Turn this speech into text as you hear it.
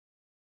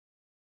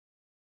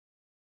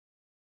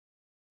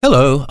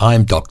Hello,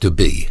 I'm Dr.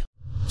 B.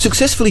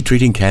 Successfully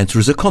treating cancer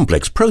is a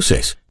complex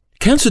process.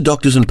 Cancer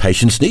doctors and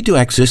patients need to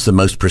access the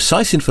most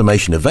precise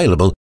information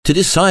available to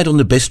decide on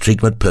the best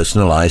treatment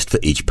personalized for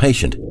each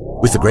patient.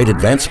 With the great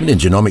advancement in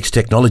genomics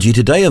technology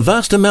today, a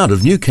vast amount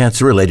of new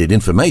cancer-related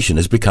information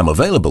has become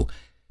available.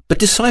 But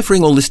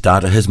deciphering all this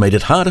data has made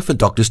it harder for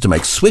doctors to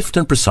make swift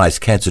and precise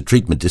cancer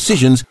treatment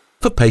decisions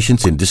for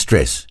patients in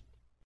distress.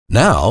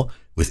 Now,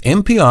 with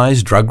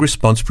MPI's Drug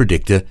Response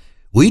Predictor,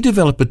 we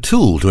develop a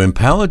tool to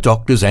empower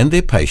doctors and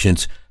their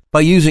patients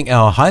by using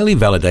our highly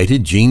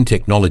validated gene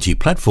technology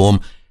platform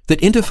that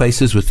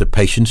interfaces with the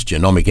patient's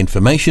genomic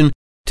information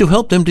to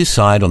help them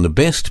decide on the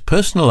best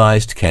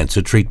personalized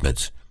cancer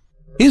treatments.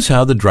 Here's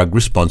how the Drug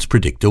Response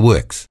Predictor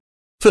works.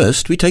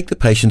 First, we take the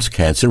patient's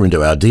cancer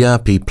into our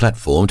DRP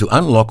platform to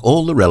unlock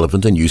all the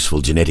relevant and useful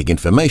genetic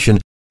information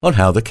on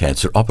how the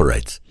cancer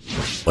operates.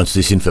 Once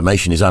this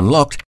information is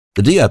unlocked,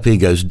 the DRP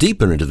goes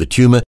deeper into the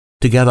tumor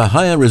to gather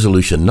higher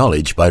resolution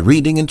knowledge by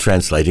reading and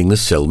translating the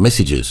cell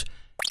messages.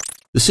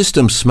 The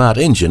system's smart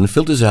engine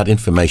filters out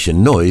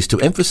information noise to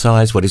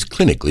emphasize what is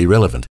clinically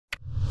relevant.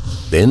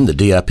 Then the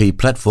DRP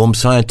platform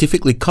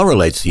scientifically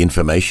correlates the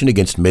information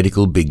against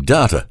medical big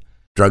data,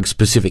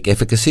 drug-specific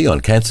efficacy on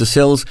cancer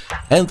cells,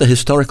 and the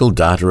historical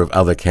data of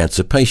other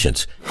cancer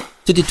patients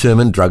to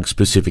determine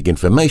drug-specific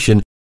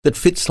information that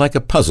fits like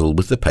a puzzle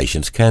with the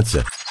patient's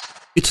cancer.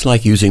 It's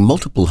like using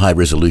multiple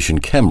high-resolution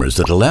cameras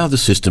that allow the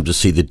system to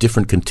see the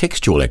different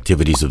contextual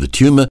activities of the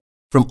tumor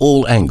from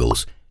all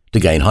angles to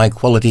gain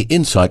high-quality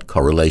insight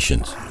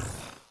correlations.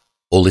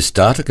 All this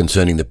data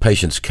concerning the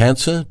patient's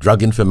cancer,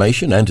 drug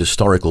information, and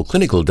historical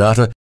clinical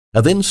data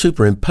are then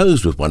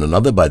superimposed with one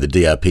another by the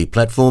DRP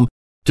platform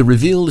to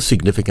reveal the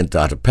significant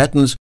data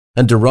patterns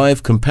and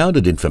derive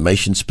compounded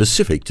information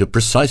specific to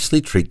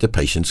precisely treat the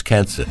patient's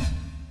cancer.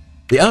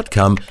 The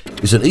outcome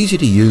is an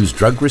easy-to-use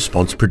drug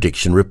response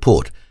prediction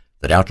report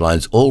that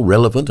outlines all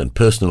relevant and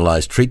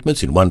personalized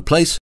treatments in one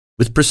place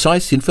with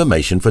precise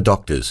information for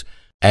doctors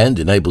and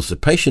enables the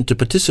patient to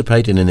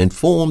participate in an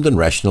informed and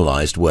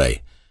rationalized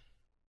way.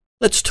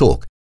 Let's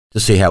talk to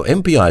see how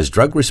MPI's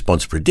Drug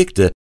Response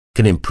Predictor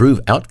can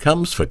improve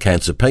outcomes for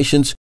cancer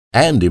patients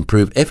and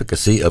improve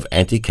efficacy of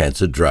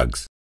anti-cancer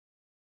drugs.